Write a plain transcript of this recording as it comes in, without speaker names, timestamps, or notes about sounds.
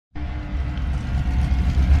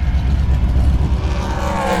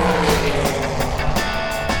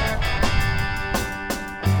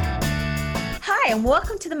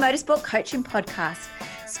welcome to the Motorsport Coaching Podcast,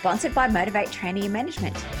 sponsored by Motivate Training and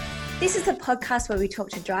Management. This is a podcast where we talk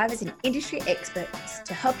to drivers and industry experts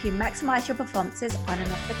to help you maximize your performances on and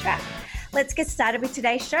off the track. Let's get started with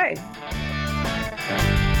today's show.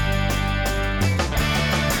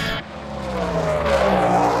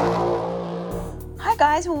 Hi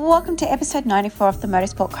guys, welcome to episode 94 of the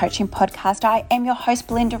Motorsport Coaching Podcast. I am your host,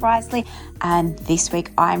 Belinda Risley, and this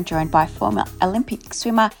week I'm joined by former Olympic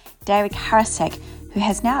swimmer David Karasek, who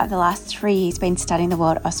has now over the last 3 years been studying the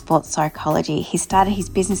world of sports psychology. He started his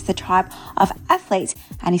business, The Tribe of Athletes,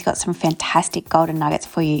 and he's got some fantastic golden nuggets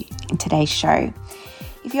for you in today's show.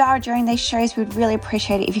 If you are enjoying these shows, we'd really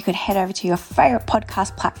appreciate it if you could head over to your favorite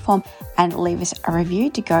podcast platform and leave us a review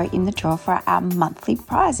to go in the draw for our monthly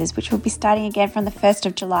prizes, which will be starting again from the 1st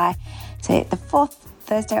of July. So the fourth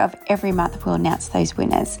Thursday of every month, we'll announce those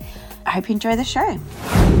winners. I hope you enjoy the show.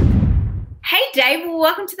 Hey, Dave.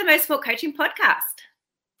 Welcome to the Motorsport Coaching Podcast.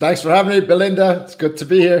 Thanks for having me, Belinda. It's good to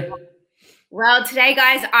be here. Well, today,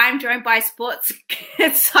 guys, I'm joined by sports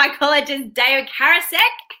psychologist David Karasek.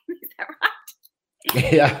 Is that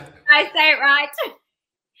right? Yeah. I say it right.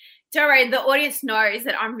 Don't worry, the audience knows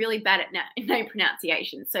that I'm really bad at name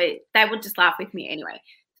pronunciation, so they will just laugh with me anyway.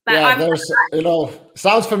 But yeah,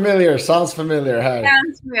 sounds familiar. Hey.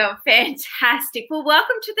 Sounds real fantastic. Well,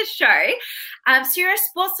 welcome to the show. So you're a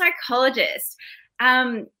sports psychologist.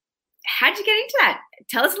 How'd you get into that?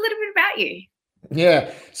 Tell us a little bit about you.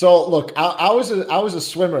 Yeah. So look, I was a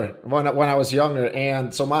swimmer when I was younger,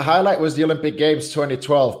 and so my highlight was the Olympic Games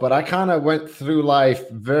 2012. But I kind of went through life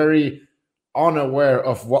very unaware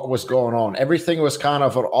of what was going on. Everything was kind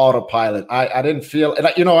of an autopilot. I didn't feel,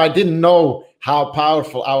 I didn't know how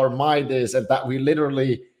powerful our mind is, and that we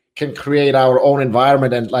literally can create our own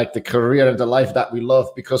environment and like the career and the life that we love.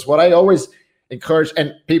 Because what I always encourage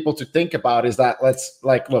and people to think about is that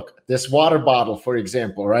look, this water bottle, for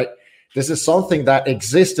example, right? This is something that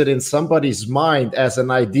existed in somebody's mind as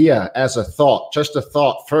an idea, as a thought, just a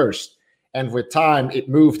thought first. And with time, it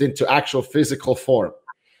moved into actual physical form.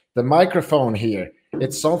 The microphone here,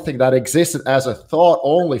 it's something that existed as a thought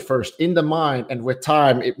only first in the mind, and with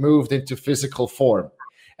time, it moved into physical form.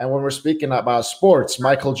 And when we're speaking about sports,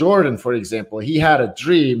 Michael Jordan, for example, he had a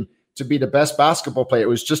dream to be the best basketball player. It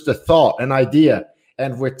was just a thought, an idea.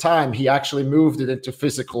 And with time, he actually moved it into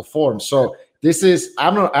physical form. So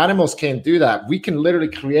animals can't do that. We can literally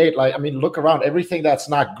create, look around. Everything that's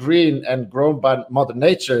not green and grown by Mother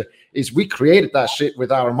Nature we created that shit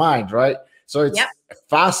with our mind, right? So it's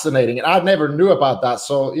fascinating. And I never knew about that.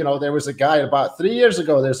 So, there was a guy about 3 years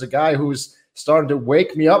ago, there's a guy who's starting to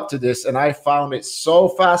wake me up to this. And I found it so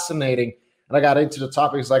fascinating. And I got into the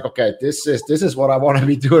topic. It's like, okay, this is what I want to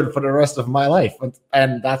be doing for the rest of my life.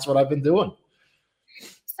 And that's what I've been doing.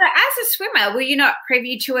 So as a swimmer, were you not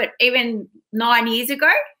privy to it even 9 years ago?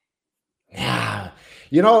 Yeah.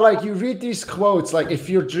 You read these quotes, like if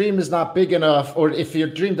your dream is not big enough, or if your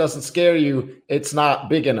dream doesn't scare you, it's not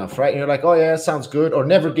big enough, right? And you're like, oh yeah, it sounds good. Or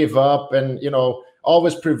never give up and,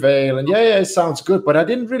 always prevail. And yeah, it sounds good. But I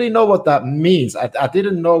didn't really know what that means. I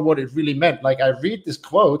didn't know what it really meant. Like I read these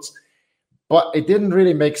quotes, but it didn't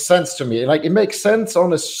really make sense to me. Like it makes sense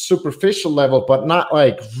on a superficial level, but not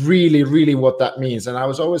like really, really what that means. And I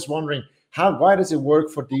was always wondering, why does it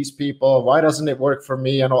work for these people? Why doesn't it work for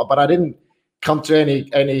me? And all, but I didn't come to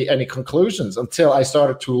any conclusions until I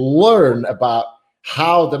started to learn about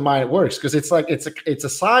how the mind works. Because it's a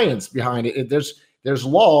science behind it. There's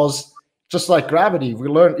laws, just like gravity. We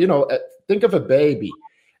learn, think of a baby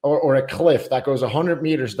or a cliff that goes 100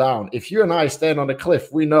 meters down. If you and I stand on the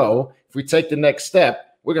cliff, we know if we take the next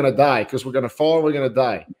step, we're going to die because we're going to fall, we're going to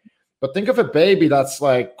die. But think of a baby that's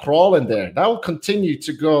like crawling there. That will continue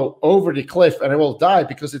to go over the cliff and it will die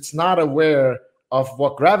because it's not aware of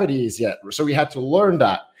what gravity is yet. So we had to learn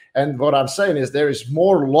that. And what I'm saying is there is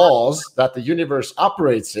more laws that the universe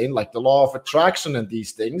operates in, like the law of attraction and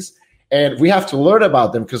these things. And we have to learn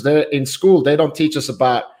about them because they're in school. They don't teach us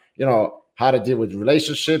about, how to deal with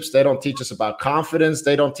relationships. They don't teach us about confidence.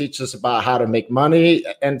 They don't teach us about how to make money.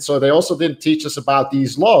 And so they also didn't teach us about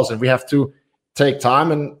these laws. And we have to take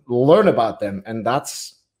time and learn about them. And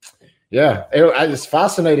it's a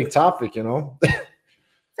fascinating topic, So,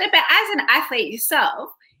 but as an athlete yourself,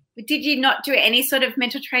 did you not do any sort of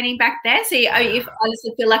mental training back there? So you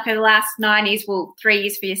honestly feel like over the last 9 years, 3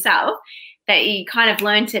 years for yourself, that you kind of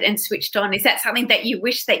learned it and switched on. Is that something that you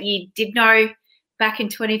wish that you did know back in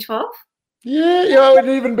 2012? Yeah, and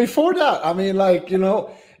even before that. I mean, I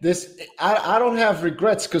don't have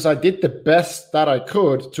regrets because I did the best that I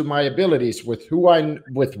could to my abilities with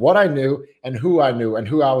what I knew and who I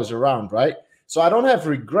was around, right? So I don't have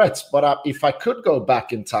regrets, but if I could go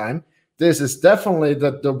back in time, this is definitely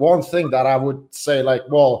the one thing that I would say, like,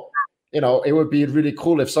 well, it would be really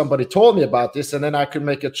cool if somebody told me about this, and then I could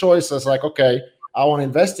make a choice as like, okay, I want to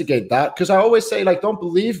investigate that. Because I always say, like, don't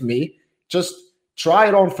believe me, just try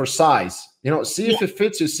it on for size. See if it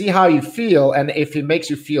fits you, see how you feel, and if it makes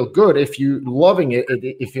you feel good, if you're loving it,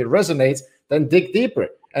 if it resonates, then dig deeper.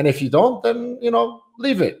 And if you don't, then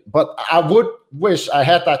leave it. But I would wish I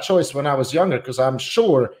had that choice when I was younger, because I'm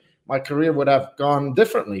sure my career would have gone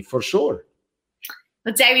differently, for sure.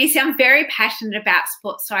 Well, David, you sound very passionate about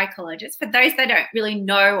sports psychologists. For those that don't really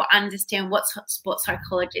know or understand what sports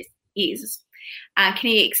psychologist is, can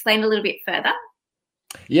you explain a little bit further?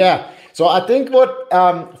 Yeah. So I think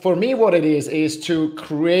for me, what it is to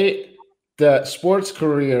create the sports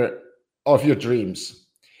career of your dreams.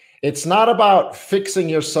 It's not about fixing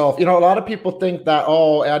yourself. A lot of people think that,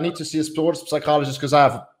 oh, I need to see a sports psychologist because I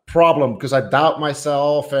have a problem, because I doubt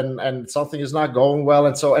myself and something is not going well.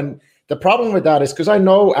 And the problem with that is because I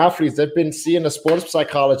know athletes, they've been seeing a sports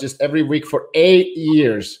psychologist every week for 8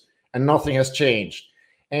 years and nothing has changed.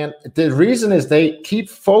 And the reason is they keep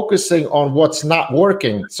focusing on what's not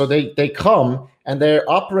working. So they come and they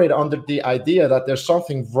operate under the idea that there's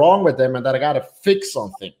something wrong with them and that I got to fix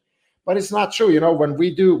something. But it's not true. When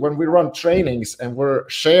we run trainings and we're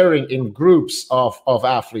sharing in groups of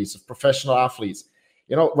athletes, of professional athletes,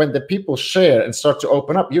 when the people share and start to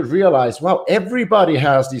open up, you realize, well, everybody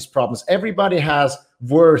has these problems. Everybody has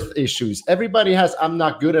worth issues. Everybody has I'm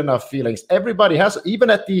not good enough feelings. Everybody has, even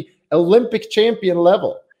at the Olympic champion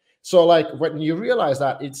level. So like when you realize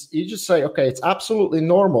that, you just say, okay, it's absolutely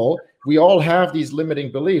normal. We all have these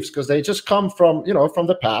limiting beliefs because they just come from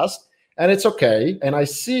the past, and it's okay. And I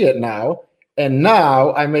see it now. And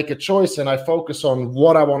now I make a choice and I focus on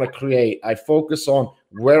what I want to create. I focus on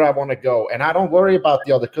where I want to go. And I don't worry about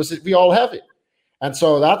the other, because we all have it. And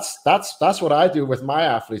so that's what I do with my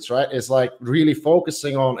athletes, right? Is like really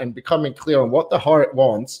focusing on and becoming clear on what the heart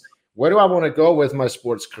wants. Where do I want to go with my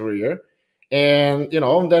sports career? And,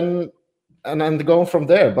 and then going from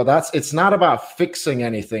there. But it's not about fixing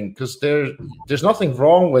anything, because there's nothing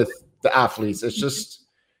wrong with the athletes. It's just,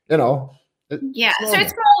 yeah, so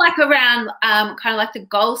it's more like around kind of like the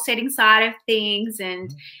goal setting side of things,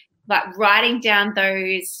 and like writing down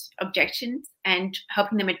those objections and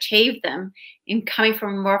helping them achieve them, and coming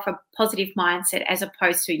from more of a positive mindset as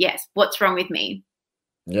opposed to, yes, what's wrong with me?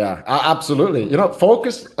 Yeah, absolutely.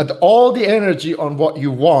 Focus all the energy on what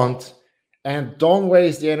you want and don't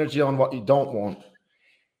waste the energy on what you don't want.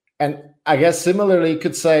 And I guess similarly, you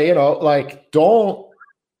could say, like, don't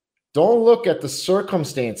look at the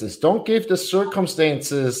circumstances. Don't give the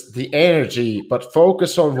circumstances the energy, but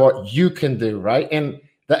focus on what you can do, right? And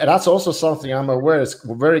that's also something I'm aware is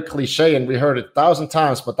very cliche, and we heard it 1,000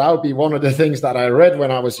 times, but that would be one of the things that I read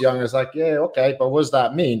when I was young. It's like, yeah, okay, but what does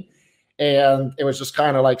that mean? And it was just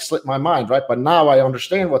kind of like slipped my mind, right? But now I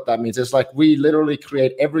understand what that means. It's like we literally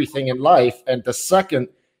create everything in life, and the second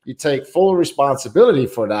you take full responsibility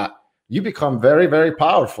for that, you become very, very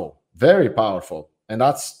powerful, and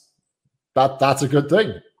that's a good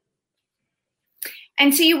thing.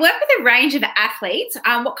 And so you work with a range of athletes.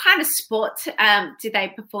 What kind of sports do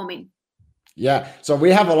they perform in? Yeah, so we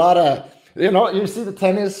have a lot of, you see the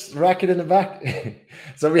tennis racket in the back.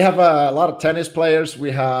 So we have a lot of tennis players. We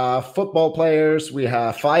have football players. We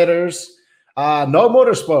have fighters. No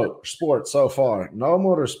motorsport so far. No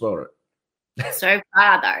motorsport. So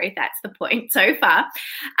far, though, that's the point. So far.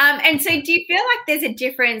 And so do you feel like there's a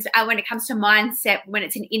difference when it comes to mindset when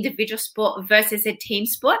it's an individual sport versus a team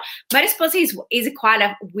sport? Motorsports is quite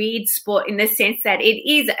a weird sport in the sense that it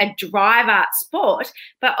is a driver sport,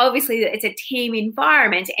 but obviously it's a team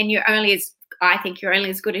environment, and I think you're only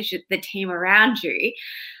as good as the team around you.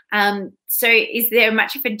 So is there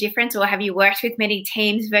much of a difference, or have you worked with many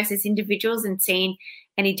teams versus individuals and seen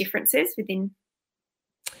any differences within?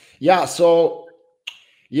 Yeah, so,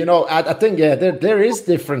 I think, there is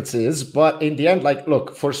differences, but in the end, like,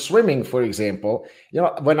 look, for swimming, for example,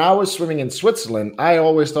 when I was swimming in Switzerland, I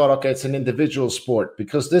always thought, okay, it's an individual sport,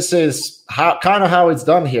 because this is how it's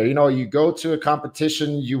done here. You go to a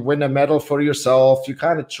competition, you win a medal for yourself, you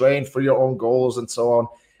kind of train for your own goals and so on.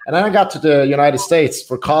 And then I got to the United States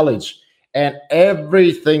for college, and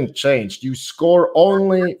everything changed. You score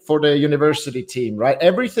only for the university team, right?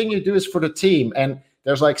 Everything you do is for the team. And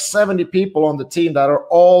there's like 70 people on the team that are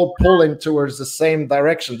all pulling towards the same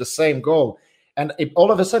direction, the same goal. And all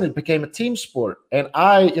of a sudden it became a team sport. And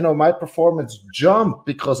my performance jumped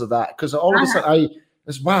because of that. Because all of a sudden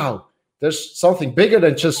wow, there's something bigger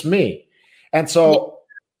than just me. And so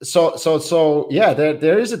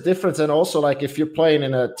there is a difference. And also, like, if you're playing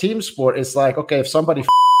in a team sport, it's like, okay, if somebody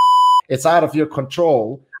it's out of your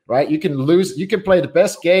control, right? You can lose, you can play the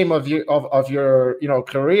best game of your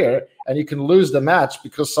career, and you can lose the match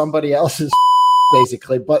because somebody else is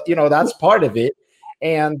basically. But that's part of it,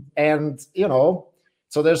 and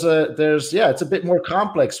so there's it's a bit more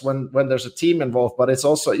complex when there's a team involved. But it's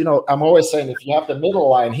also, I'm always saying, if you have the middle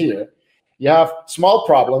line here, you have small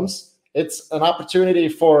problems. It's an opportunity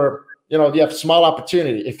for, you have small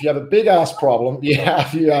opportunity. If you have a big ass problem, you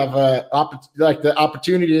have like the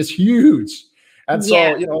opportunity is huge. And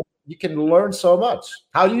so, you can learn so much.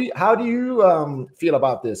 How do you feel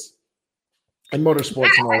about this in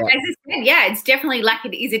motorsports and all that? As I said, it's definitely like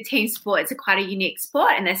it is a team sport. It's quite a unique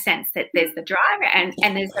sport in the sense that there's the driver and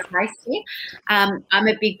there's the race team. I'm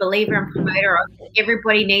a big believer and promoter of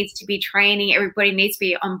everybody needs to be training. Everybody needs to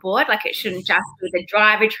be on board. Like, it shouldn't just be the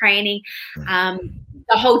driver training.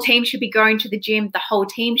 The whole team should be going to the gym. The whole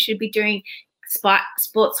team should be doing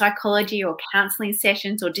sports psychology or counseling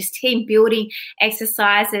sessions or just team building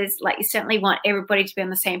exercises. Like, you certainly want everybody to be on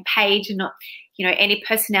the same page and not, any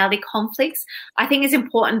personality conflicts. I think it's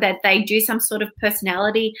important that they do some sort of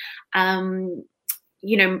personality, mind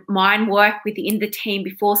work within the team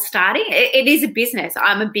before starting. It is a business.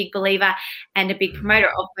 I'm a big believer and a big promoter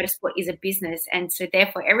of motorsport is a business. And so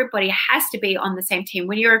therefore everybody has to be on the same team.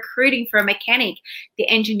 When you're recruiting for a mechanic, the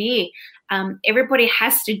engineer, everybody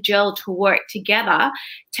has to gel to work together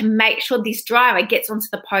to make sure this driver gets onto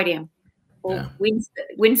the podium or wins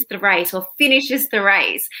the race or finishes the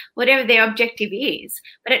race, whatever their objective is.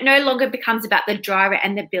 But it no longer becomes about the driver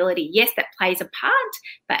and the ability. Yes, that plays a part,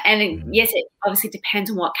 yes, it obviously depends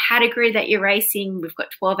on what category that you're racing. We've got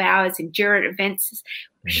 12 hours, endurance events,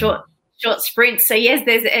 short sprints. So yes,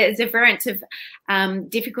 there's a variance of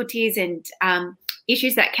difficulties and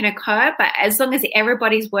issues that can occur, but as long as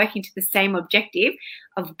everybody's working to the same objective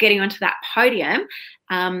of getting onto that podium,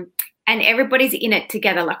 and everybody's in it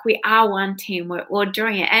together, like we are one team, we're all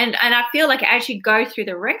doing it. And I feel like as you go through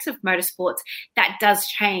the ranks of motorsports, that does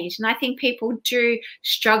change. And I think people do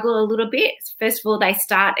struggle a little bit. First of all, they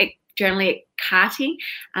start generally at karting.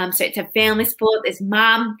 So it's a family sport. There's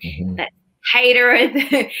mum, that hater,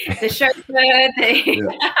 the chauffeur,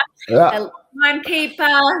 the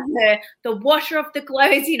timekeeper, the washer of the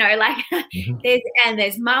clothes,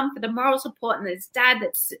 there's mum for the moral support, and there's dad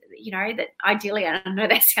that's, that ideally, I know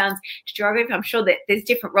that sounds derogative, I'm sure that there's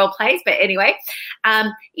different role plays, but anyway,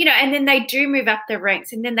 and then they do move up the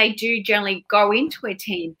ranks, and then they do generally go into a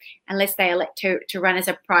team unless they elect to run as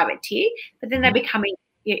a private tier, but then they become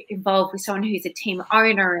involved with someone who's a team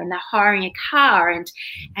owner, and they're hiring a car, and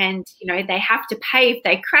they have to pay if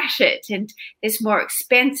they crash it, and there's more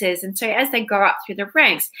expenses. And so as they go up through the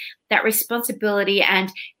ranks, that responsibility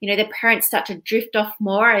and the parents start to drift off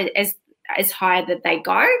more as higher that they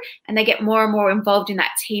go, and they get more and more involved in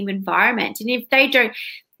that team environment. And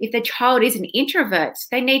if the child is an introvert,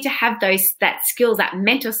 they need to have that skills, that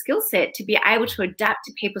mental skill set to be able to adapt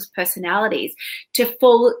to people's personalities, to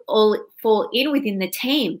fall in within the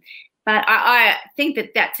team. But I think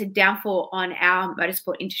that that's a downfall on our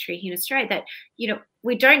motorsport industry here in Australia, that,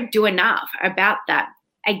 we don't do enough about that.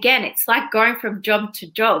 Again, it's like going from job to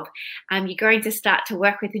job. You're going to start to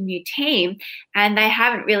work with a new team, and they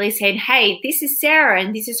haven't really said, hey, this is Sarah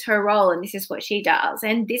and this is her role and this is what she does.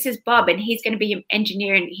 And this is Bob and he's going to be an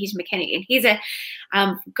engineer and he's a mechanic and he's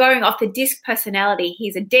going off the disc personality,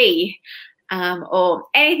 he's a D. Or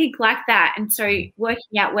anything like that. And so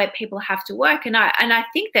working out where people have to work. And I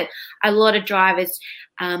think that a lot of drivers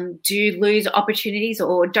do lose opportunities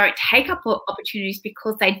or don't take up opportunities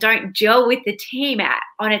because they don't gel with the team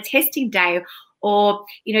on a testing day or,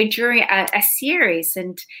 during a series.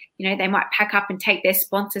 And, they might pack up and take their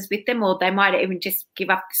sponsors with them, or they might even just give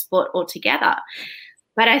up the sport altogether.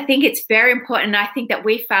 But I think it's very important. I think that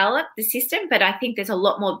we fail at the system, but I think there's a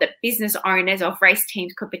lot more that business owners of race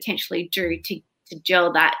teams could potentially do to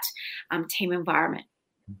gel that team environment.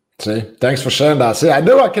 See, thanks for sharing that. See, I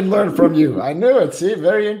knew I can learn from you. I knew it. See,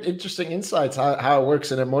 very interesting insights how it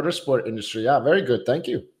works in the motorsport industry. Yeah, very good. Thank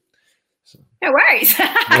you. No worries.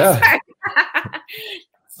 Yeah.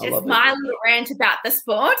 Just my little rant about the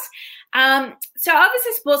sport. So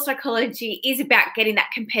obviously sports psychology is about getting that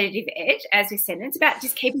competitive edge, as we said. And it's about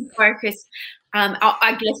just keeping focused,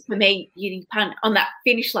 I guess for me, using pun, on that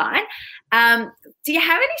finish line. Do you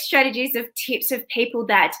have any strategies of tips of people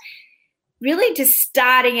that really just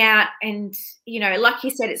starting out and, like you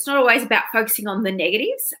said, it's not always about focusing on the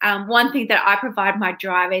negatives. One thing that I provide my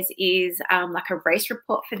drivers is like a race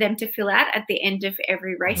report for them to fill out at the end of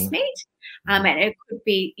every race meet. And it could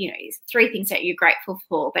be, 3 things that you're grateful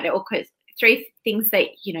for, but it all could three things that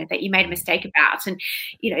that you made a mistake about, and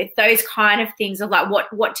those kind of things of like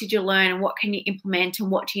what did you learn and what can you implement and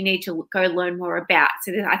what do you need to go learn more about.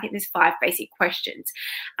 So I think there's 5 basic questions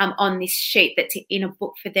on this sheet that's in a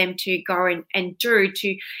book for them to go and do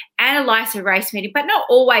to analyze a race meeting, but not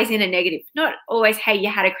always in a negative, not always, hey, you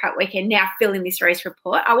had a crap weekend, now fill in this race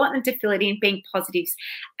report. I want them to fill it in being positives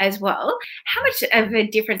as well. How much of a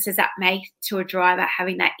difference does that make to a driver,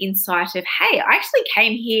 having that insight of, hey, I actually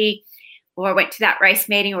came here, or I went to that race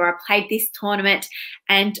meeting, or I played this tournament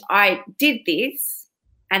and I did this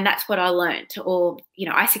and that's what I learned, or,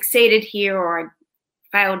 I succeeded here or I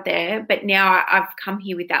failed there, but now I've come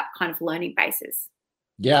here with that kind of learning basis.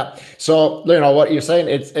 Yeah. So, what you're saying,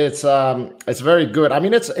 it's very good. I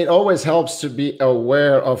mean, it always helps to be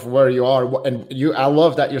aware of where you are. And I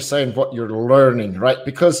love that you're saying what you're learning, right?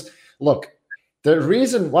 Because look, the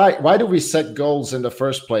reason why do we set goals in the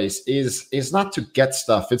first place is not to get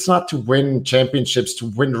stuff. It's not to win championships,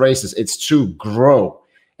 to win races. It's to grow.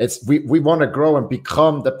 We want to grow and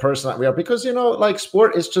become the person that we are, because,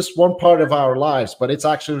 sport is just one part of our lives, but it's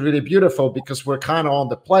actually really beautiful because we're kind of on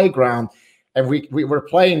the playground and we're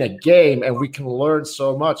playing a game and we can learn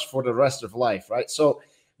so much for the rest of life, right? So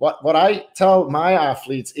what I tell my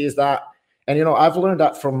athletes is that, and, I've learned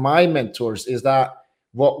that from my mentors, is that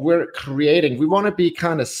what we're creating, we want to be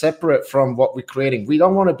kind of separate from what we're creating. We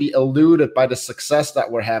don't want to be eluded by the success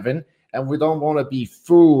that we're having, and we don't want to be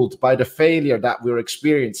fooled by the failure that we're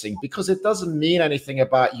experiencing, because it doesn't mean anything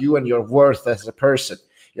about you and your worth as a person.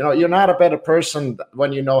 You're not a better person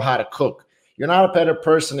when you know how to cook. You're not a better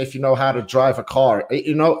person if you know how to drive a car.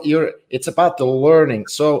 It's about the learning.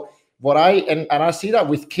 So what I see that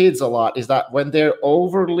with kids a lot is that when they're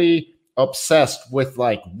overly obsessed with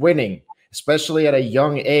like winning, especially at a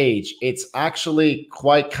young age, it's actually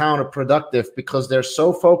quite counterproductive because they're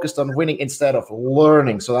so focused on winning instead of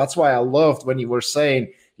learning. So that's why I loved when you were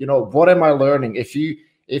saying, what am I learning?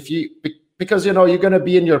 Because, you're going to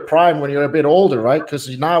be in your prime when you're a bit older, right?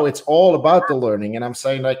 Because now it's all about the learning. And I'm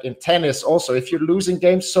saying, like in tennis also, if you're losing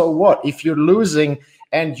games, so what? If you're losing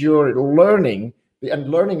and you're learning, and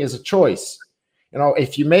learning is a choice.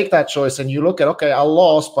 If you make that choice and you look at, okay, I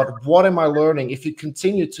lost, but what am I learning? If you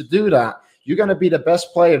continue to do that, you're going to be the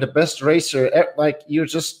best player, the best racer. Like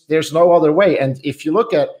there's no other way. And if you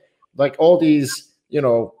look at like all these,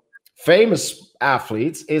 famous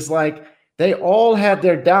athletes, is like they all had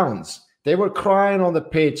their downs. They were crying on the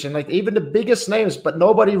pitch, and like even the biggest names, but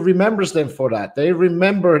nobody remembers them for that. They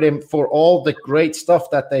remember them for all the great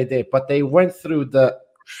stuff that they did, but they went through the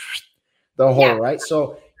whole, right?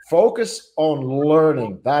 So focus on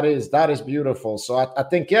learning. That is beautiful. So I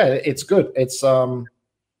think, yeah, it's good. It's and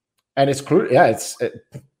it's crucial. Yeah,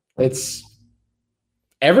 it's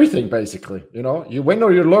everything basically. You win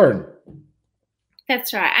or you learn.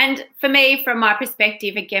 That's right. And for me, from my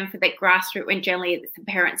perspective, again, for the grassroots, when generally it's the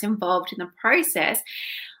parents involved in the process,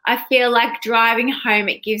 I feel like driving home,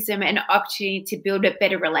 it gives them an opportunity to build a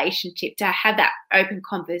better relationship, to have that open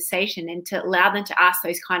conversation and to allow them to ask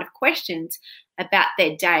those kind of questions about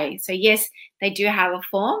their day. So yes, they do have a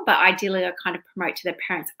form, but ideally I kind of promote to the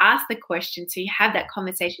parents, ask the question so you have that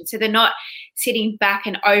conversation. So they're not sitting back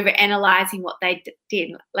and over-analyzing what they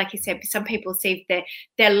did. Like you said, some people see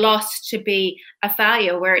their loss to be a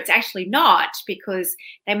failure, where it's actually not, because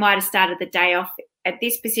they might have started the day off at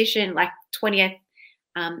this position, like 20th,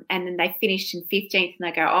 and then they finished in 15th, and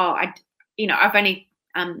they go, I've only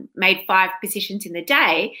made 5 positions in the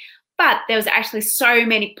day. But there was actually so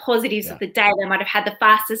many positives of the day. They might have had the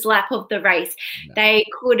fastest lap of the race. Yeah. They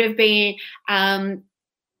could have been, they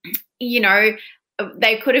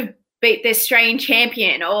could have beat the Australian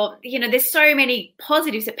champion, or, there's so many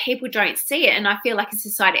positives that people don't see it. And I feel like in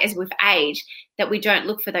society, as we've aged, that we don't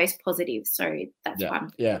look for those positives. So that's why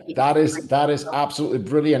that is absolutely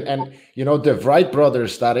brilliant. And, the Wright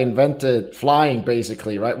brothers that invented flying,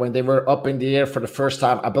 basically, right? When they were up in the air for the first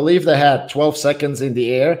time, I believe they had 12 seconds in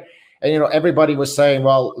the air. And, everybody was saying,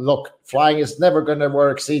 well, look, flying is never going to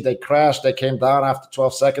work. See, they crashed. They came down after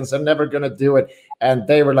 12 seconds. They're never going to do it. And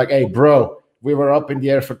they were like, hey, bro, we were up in the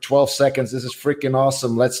air for 12 seconds. This is freaking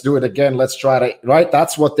awesome. Let's do it again. Let's try it. Right?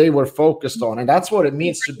 That's what they were focused on. And that's what it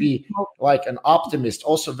means to be like an optimist.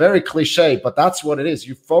 Also very cliche, but that's what it is.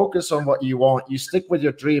 You focus on what you want. You stick with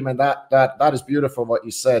your dream. And that is beautiful what you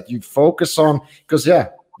said. You focus on, because,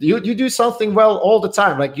 you do something well all the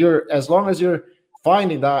time. Like as long as you're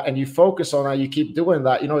finding that and you focus on that, you keep doing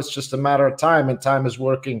that, it's just a matter of time, and time is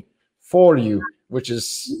working for you, which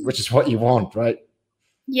is what you want, right?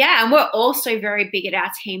 Yeah, and we're also very big at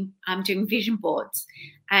our team doing vision boards.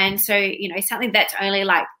 And so, something that's only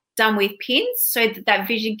like done with pins, so that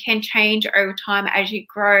vision can change over time as you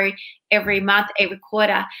grow every month, every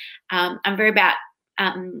quarter. I'm very about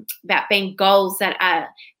being goals that are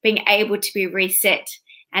being able to be reset.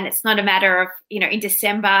 And it's not a matter of, in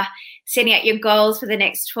December, setting out your goals for the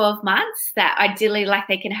next 12 months, that ideally, like,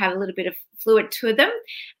 they can have a little bit of fluid to them,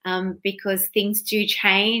 because things do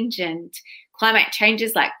change, and climate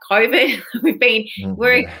changes like COVID.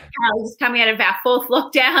 We're just coming out of our fourth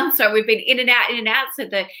lockdown, so we've been in and out. So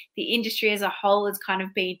the industry as a whole has kind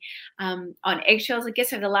of been on eggshells, I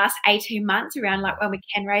guess, over the last 18 months around like when we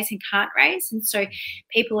can race and can't race. And so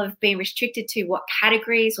people have been restricted to what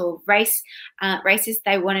categories or races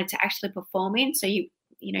they wanted to actually perform in. So you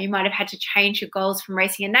might have had to change your goals from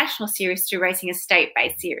racing a national series to racing a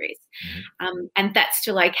state-based series. And that's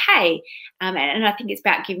still okay. And I think it's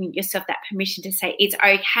about giving yourself that permission to say it's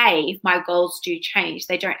okay if my goals do change.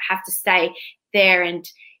 They don't have to stay there and,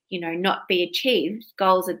 not be achieved.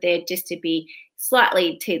 Goals are there just to be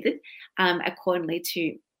slightly tethered accordingly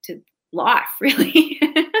to life, really.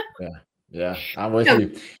 Yeah, I'm with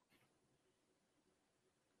you.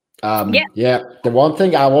 The one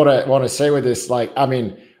thing I want to say with this, like, I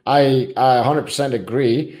mean, I 100%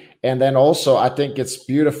 agree. And then also, I think it's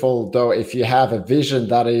beautiful, though, if you have a vision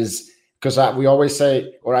that is, because we always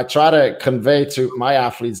say, or I try to convey to my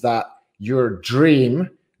athletes, that your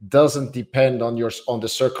dream doesn't depend on the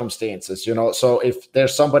circumstances, So if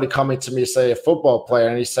there's somebody coming to me, say a football player,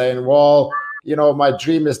 and he's saying, well, my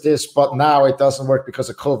dream is this, but now it doesn't work because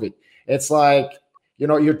of COVID. It's like,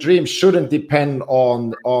 your dream shouldn't depend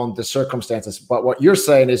on the circumstances. But what you're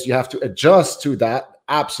saying is you have to adjust to that.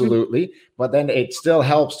 Absolutely. But then it still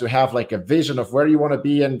helps to have like a vision of where you want to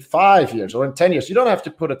be in 5 years or in 10 years. You don't have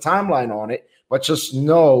to put a timeline on it, but just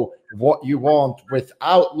know what you want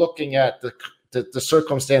without looking at the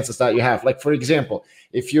circumstances that you have. Like, for example,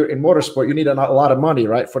 if you're in motorsport, you need a lot of money,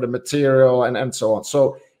 right, for the material and so on.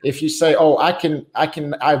 So if you say, oh,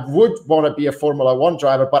 I would want to be a Formula One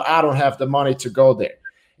driver, but I don't have the money to go there.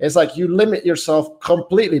 It's like you limit yourself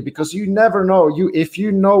completely, because you never know. If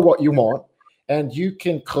you know what you want and you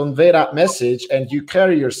can convey that message and you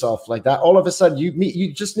carry yourself like that, all of a sudden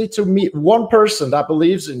you just need to meet one person that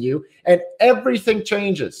believes in you, and everything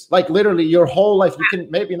changes. Like literally your whole life. You can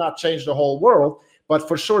maybe not change the whole world, but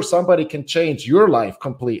for sure somebody can change your life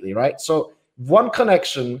completely, right? So one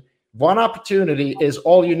connection, one opportunity is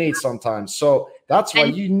all you need sometimes. So that's why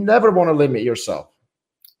you never want to limit yourself.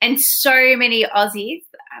 And so many Aussies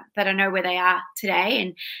that I know where they are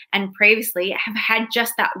today and previously have had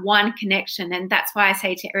just that one connection. And that's why I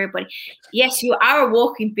say to everybody, yes, you are a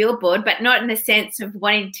walking billboard, but not in the sense of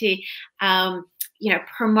wanting to,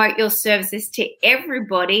 promote your services to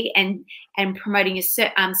everybody and promoting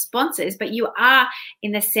your sponsors, but you are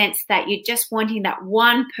in the sense that you're just wanting that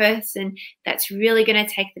one person that's really going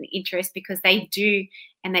to take an interest, because they do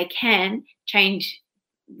and they can change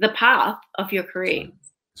the path of your career.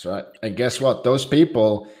 That's right. And guess what? Those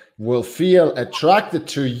people will feel attracted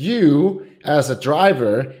to you as a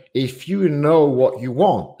driver if you know what you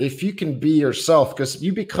want, if you can be yourself, because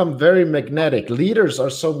you become very magnetic. Leaders are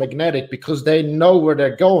so magnetic because they know where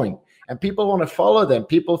they're going and people want to follow them.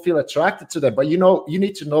 People feel attracted to them, but you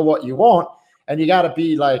need to know what you want, and you got to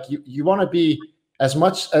be like, you want to be as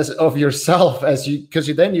much as of yourself as you,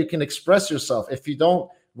 because then you can express yourself. If you don't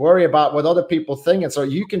worry about what other people think, and so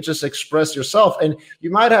you can just express yourself. And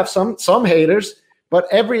you might have some haters, but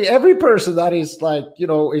every person that is like,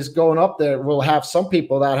 is going up there will have some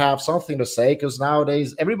people that have something to say, because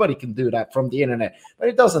nowadays everybody can do that from the internet, but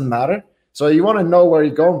it doesn't matter. So you want to know where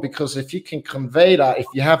you're going, because if you can convey that, if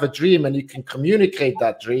you have a dream and you can communicate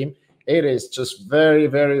that dream, it is just very,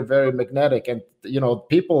 very, very magnetic. And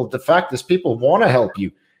people, the fact is, people want to help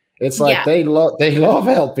you. It's like they love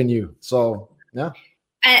helping you. So yeah.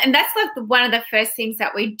 And that's like one of the first things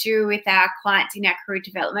that we do with our clients in our career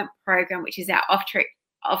development program, which is our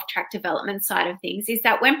off-track development side of things, is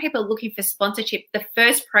that when people are looking for sponsorship, the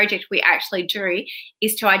first project we actually do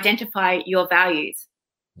is to identify your values.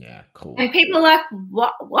 Yeah, cool. And people are like,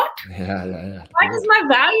 what? Yeah. Why does my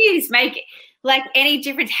values make like any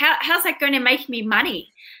difference? How's that going to make me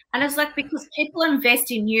money? And it's like, because people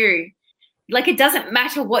invest in you. Like, it doesn't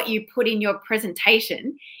matter what you put in your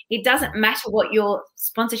presentation. It doesn't matter what your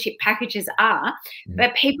sponsorship packages are,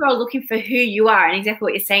 but people are looking for who you are, and exactly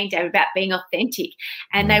what you're saying, David, about being authentic,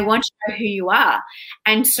 and they want to know who you are.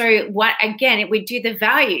 And so we do the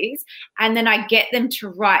values, and then I get them to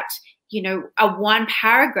write, a one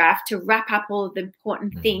paragraph to wrap up all of the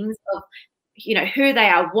important things of, who they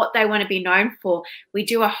are, what they want to be known for. We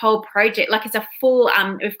do a whole project, like it's a full,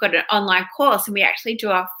 we've got an online course, and we actually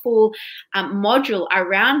do a full module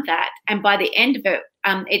around that. And by the end of it,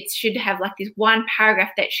 it should have like this one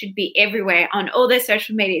paragraph that should be everywhere on all their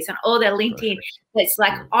social medias, on all their LinkedIn. That's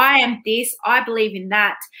like, I am this, I believe in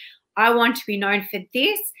that, I want to be known for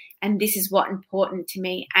this, and this is what's important to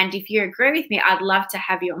me. And if you agree with me, I'd love to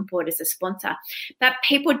have you on board as a sponsor. But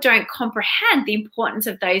people don't comprehend the importance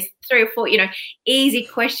of those 3 or 4, easy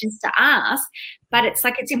questions to ask. But it's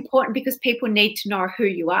like, it's important because people need to know who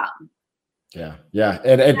you are. Yeah.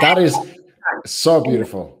 And that is so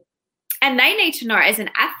beautiful. And they need to know as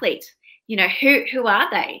an athlete, who are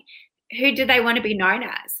they? Who do they want to be known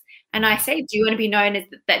as? And I say, do you want to be known as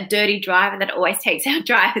that dirty driver that always takes out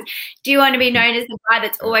drivers? Do you want to be known as the guy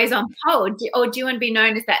that's always on pole? Or do you want to be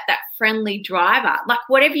known as that friendly driver? Like,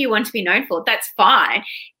 whatever you want to be known for, that's fine.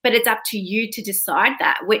 But it's up to you to decide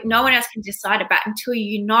that. No one else can decide about until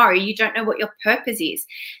you don't know what your purpose is.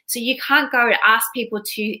 So you can't go and ask people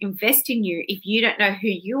to invest in you if you don't know who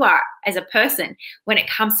you are as a person when it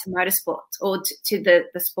comes to motorsports or to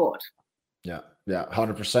the sport. Yeah,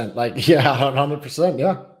 100%. 100%.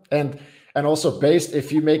 Yeah. And also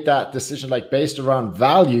if you make that decision, like based around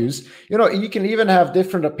values, you can even have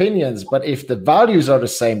different opinions, but if the values are the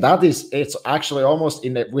same, it's actually almost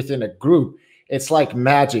within a group, it's like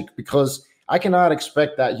magic, because I cannot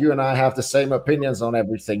expect that you and I have the same opinions on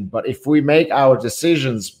everything. But if we make our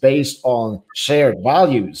decisions based on shared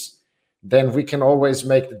values, then we can always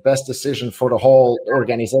make the best decision for the whole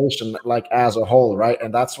organization, like as a whole, right?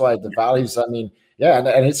 And that's why the values, yeah,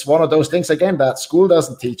 and it's one of those things, again, that school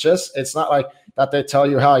doesn't teach us. It's not like that they tell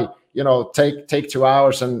you how, take 2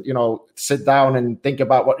 hours and, sit down and think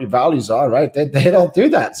about what your values are, right? They don't do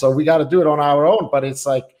that. So we got to do it on our own. But it's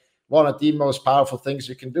like one of the most powerful things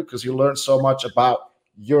you can do, because you learn so much about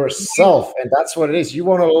yourself. And that's what it is. You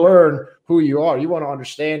want to learn who you are. You want to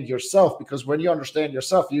understand yourself, because when you understand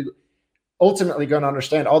yourself, you ultimately going to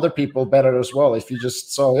understand other people better as well. It's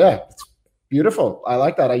beautiful. I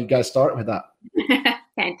like that. How you guys start with that.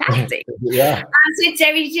 Fantastic. Yeah. So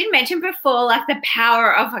David, you did mention before, like the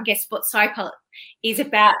power of, I guess, sports psychology is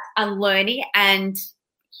about learning and,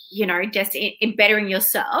 just in bettering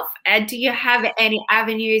yourself. Do you have any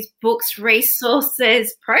avenues, books,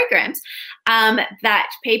 resources, programs that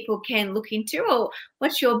people can look into, or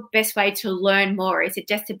what's your best way to learn more? Is it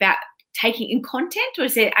just about taking in content, or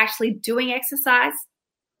is it actually doing exercise?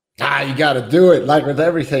 You got to do it, like with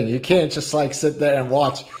everything. You can't just sit there and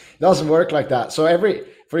watch. It doesn't work like that. So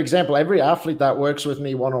for example, every athlete that works with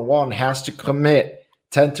me one-on-one has to commit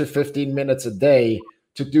 10 to 15 minutes a day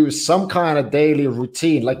to do some kind of daily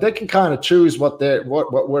routine. Like, they can kind of choose what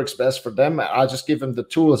works best for them. I just give them the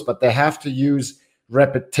tools, but they have to use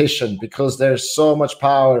repetition, because there's so much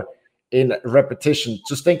power in repetition.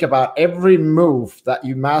 Just think about every move that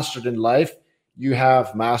you mastered in life, you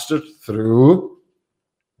have mastered through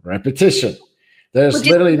repetition. There's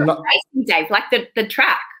literally not racing, Dave, like the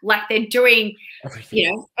track, like they're doing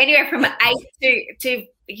everything. Anywhere from 8 to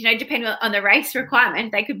depending on the race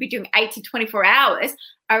requirement, they could be doing 8 to 24 hours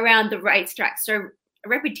around the racetrack. So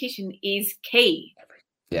repetition is key.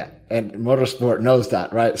 Yeah, and motorsport knows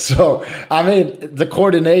that, right? So the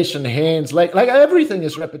coordination, hands, like everything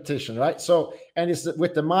is repetition, right? So, and it's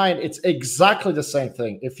with the mind, it's exactly the same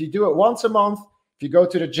thing. If you do it once a month, if you go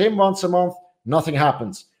to the gym once a month, nothing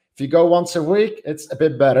happens. If you go once a week, it's a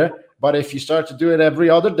bit better. But if you start to do it every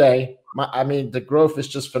other day, the growth is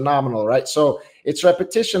just phenomenal, right? So it's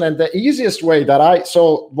repetition. And the easiest way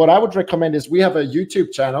what I would recommend is, we have a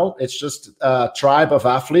YouTube channel. It's just Tribe of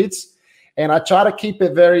Athletes. And I try to keep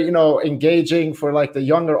it very, engaging for like the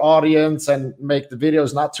younger audience, and make the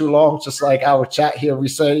videos not too long. Just like our chat here, we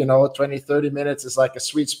say, 20, 30 minutes is like a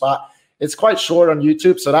sweet spot. It's quite short on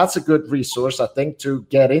YouTube. So that's a good resource, I think, to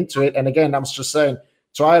get into it. And again, I'm just saying,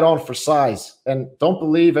 try it on for size, and don't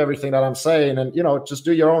believe everything that I'm saying, and, just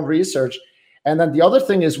do your own research. And then the other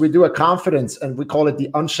thing is, we do a confidence, and we call it the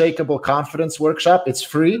Unshakable Confidence Workshop. It's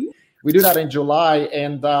free. We do that in July.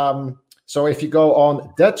 And so if you go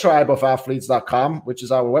on thetribeofathletes.com, which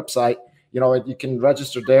is our website, you can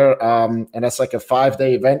register there. And that's like a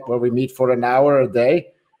 5-day event where we meet for an hour a day.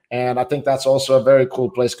 And I think that's also a very cool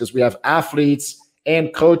place, because we have athletes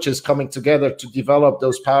and coaches coming together to develop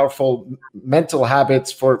those powerful mental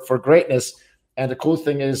habits for greatness. And the cool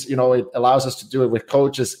thing is, it allows us to do it with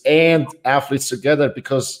coaches and athletes together,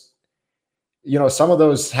 because, some of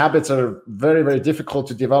those habits are very, very difficult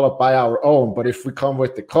to develop by our own. But if we come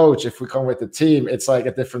with the coach, if we come with the team, it's like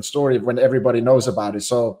a different story when everybody knows about it.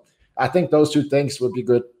 So I think those two things would be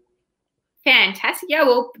good. Fantastic. Yeah,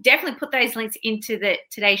 we'll definitely put those links into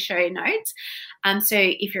today's show notes. So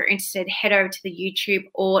if you're interested, head over to the YouTube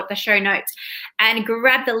or the show notes and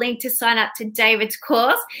grab the link to sign up to David's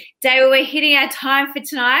course. David, we're hitting our time for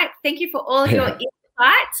tonight. Thank you for all of your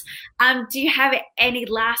But do you have any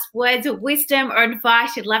last words of wisdom or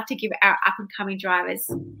advice you'd love to give our up-and-coming drivers?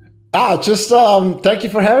 Just thank you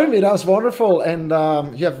for having me. That was wonderful. And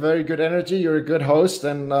you have very good energy. You're a good host.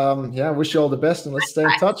 And wish you all the best. And let's stay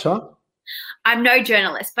in touch, huh? I'm no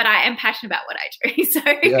journalist, but I am passionate about what I do. So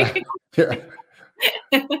yeah.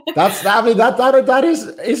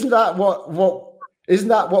 Isn't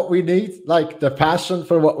that what we need? Like the passion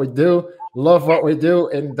for what we do, love what we do,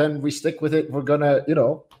 and then we stick with it. We're gonna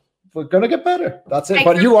get better. That's it.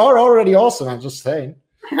 But you are already awesome. I'm just saying.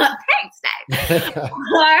 Thanks, Dave.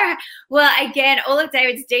 Well, again, all of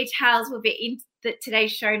David's details will be in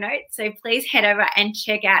today's show notes. So please head over and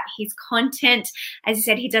check out his content. As I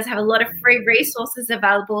said, he does have a lot of free resources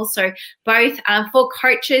available. So both for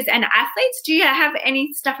coaches and athletes. Do you have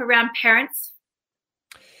any stuff around parents?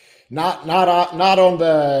 Not on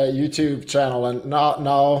the YouTube channel, and not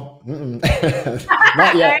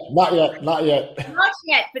yet. Not yet,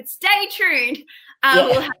 but stay tuned.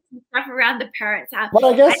 We'll have some stuff around the parents. But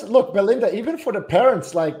I guess, look, Belinda, even for the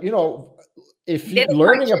parents, like, if you're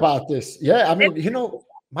learning about this, learn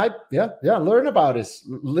about this,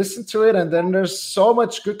 listen to it, and then there's so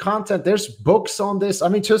much good content. There's books on this. I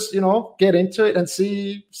mean, just get into it and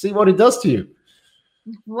see what it does to you.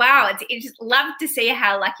 Wow, it's just love to see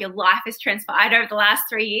how your life has transpired over the last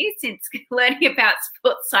 3 years since learning about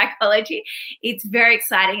sports psychology. It's very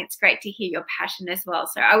exciting. It's great to hear your passion as well.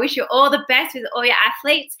 So I wish you all the best with all your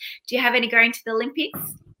athletes. Do you have any going to the Olympics?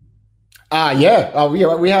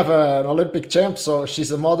 We have an Olympic champ, so she's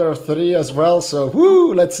a mother of 3 as well. So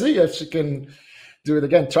let's see if she can do it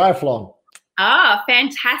again. Triathlon. Oh,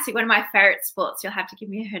 fantastic. One of my favorite sports. You'll have to give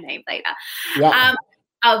me her name later. Yeah.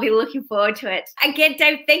 I'll be looking forward to it. Again,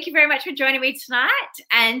 Dave, thank you very much for joining me tonight,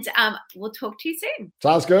 and we'll talk to you soon.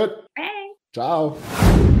 Sounds good. Bye. Ciao.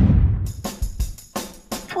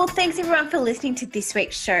 Well, thanks everyone for listening to this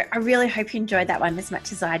week's show. I really hope you enjoyed that one as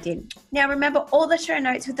much as I did. Now, remember, all the show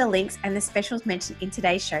notes with the links and the specials mentioned in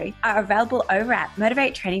today's show are available over at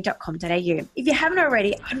motivatetraining.com.au. If you haven't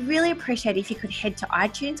already, I'd really appreciate it if you could head to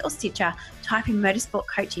iTunes or Stitcher, type in Motorsport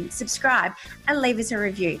Coaching, subscribe, and leave us a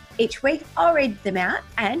review. Each week, I'll read them out,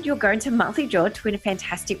 and you'll go into a monthly draw to win a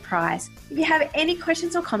fantastic prize. If you have any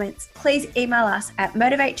questions or comments, please email us at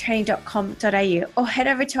motivatetraining.com.au or head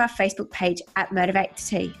over to our Facebook page at Motivate to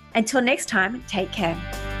Tea. Until next time, take care.